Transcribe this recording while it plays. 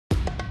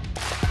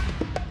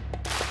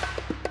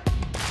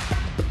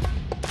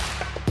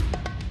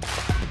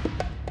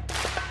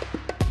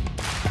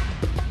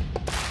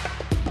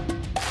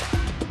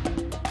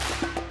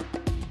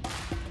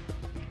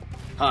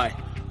Hi,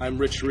 I'm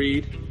Rich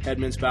Reed, head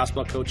men's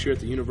basketball coach here at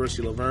the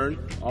University of Laverne,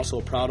 also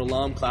a proud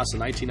alum, class of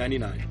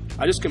 1999.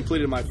 I just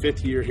completed my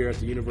 5th year here at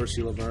the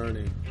University of Laverne,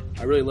 and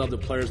I really love the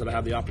players that I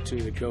have the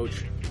opportunity to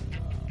coach.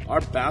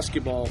 Our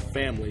basketball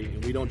family,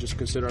 and we don't just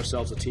consider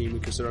ourselves a team, we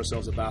consider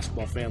ourselves a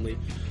basketball family,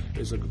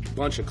 is a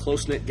bunch of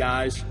close-knit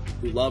guys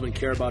who love and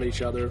care about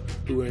each other,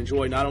 who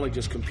enjoy not only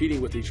just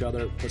competing with each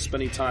other, but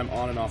spending time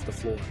on and off the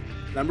floor.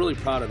 And I'm really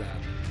proud of that.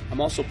 I'm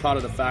also proud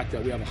of the fact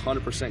that we have a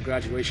 100%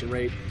 graduation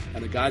rate,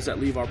 and the guys that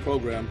leave our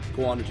program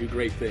go on to do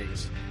great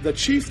things. The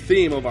chief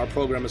theme of our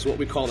program is what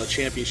we call the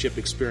championship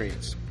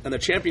experience. And the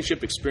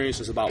championship experience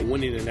is about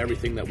winning in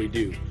everything that we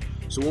do.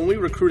 So when we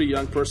recruit a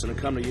young person to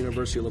come to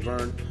University of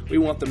Laverne, we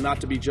want them not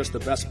to be just the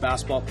best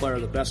basketball player,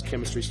 the best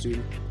chemistry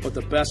student, but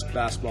the best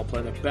basketball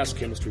player, the best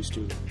chemistry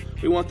student.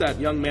 We want that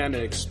young man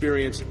to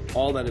experience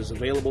all that is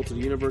available to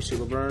the University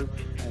of Laverne,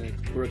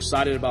 and we're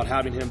excited about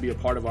having him be a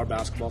part of our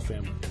basketball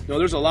family. You know,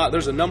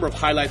 there's a number of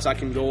highlights I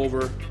can go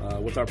over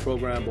with our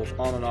program, both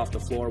on and off the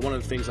floor. One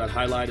of the things I'd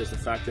highlight is the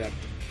fact that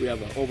we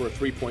have over a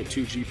 3.2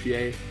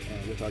 GPA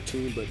with our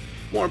team, but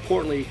more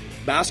importantly,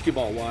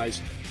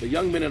 basketball-wise, the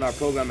young men in our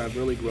program have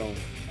really grown.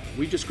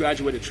 We just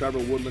graduated Trevor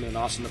Woodland and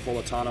Austin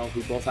Napolitano,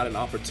 who both had an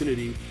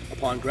opportunity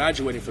upon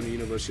graduating from the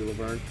University of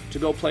Laverne to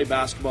go play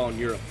basketball in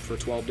Europe for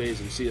 12 days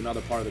and see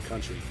another part of the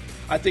country.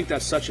 I think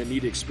that's such a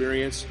neat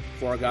experience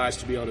for our guys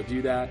to be able to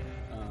do that.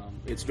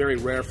 It's very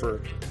rare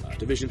for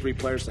Division III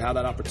players to have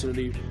that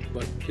opportunity,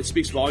 but it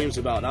speaks volumes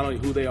about not only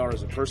who they are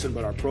as a person,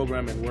 but our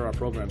program and where our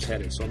program's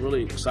headed. So I'm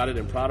really excited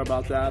and proud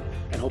about that,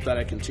 and hope that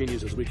it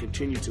continues as we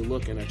continue to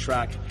look and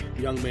attract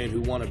young men who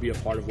want to be a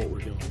part of what we're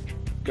doing.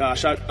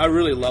 Gosh, I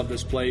really love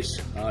this place.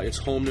 It's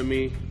home to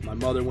me. My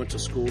mother went to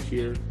school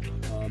here.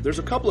 There's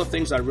a couple of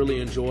things I really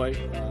enjoy,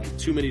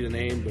 too many to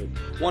name,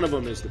 but one of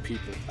them is the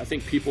people. I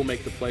think people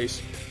make the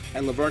place,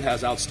 and Laverne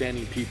has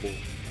outstanding people.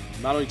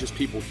 Not only just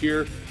people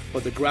here,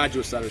 but the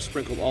graduates that are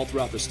sprinkled all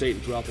throughout the state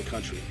and throughout the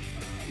country.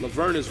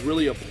 Laverne is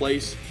really a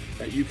place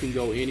that you can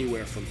go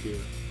anywhere from here.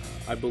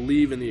 I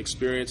believe in the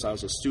experience. I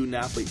was a student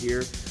athlete here,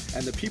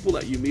 and the people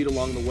that you meet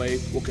along the way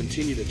will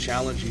continue to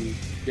challenge you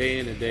day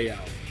in and day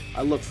out.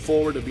 I look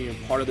forward to being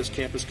part of this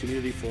campus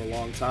community for a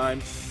long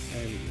time,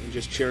 and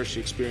just cherish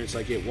the experience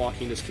I get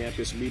walking this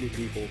campus, meeting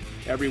people,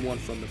 everyone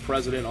from the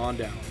president on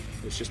down.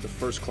 It's just a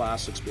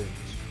first-class experience.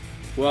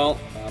 Well,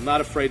 I'm not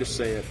afraid to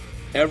say it.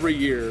 Every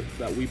year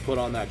that we put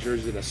on that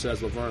jersey that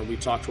says Laverne, we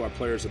talk to our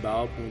players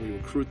about when we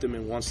recruit them,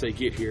 and once they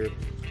get here,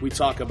 we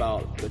talk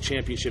about the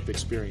championship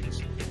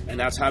experience, and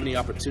that's having the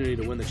opportunity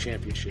to win the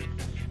championship.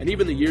 And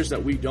even the years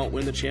that we don't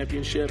win the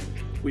championship,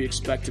 we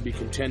expect to be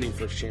contending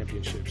for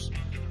championships.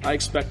 I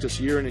expect us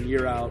year in and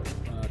year out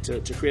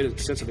to create a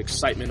sense of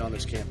excitement on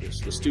this campus.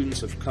 The students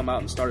have come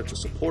out and started to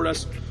support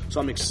us, so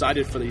I'm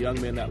excited for the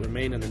young men that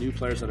remain and the new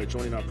players that are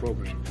joining our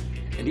program.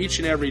 And each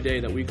and every day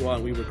that we go out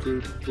and we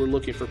recruit, we're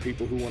looking for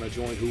people who want to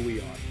join who we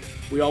are.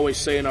 We always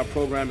say in our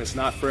program, it's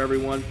not for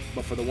everyone,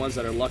 but for the ones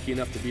that are lucky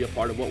enough to be a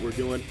part of what we're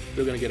doing,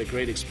 they're going to get a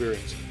great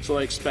experience. So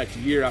I expect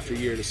year after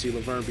year to see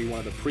Laverne be one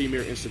of the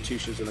premier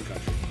institutions in the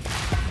country.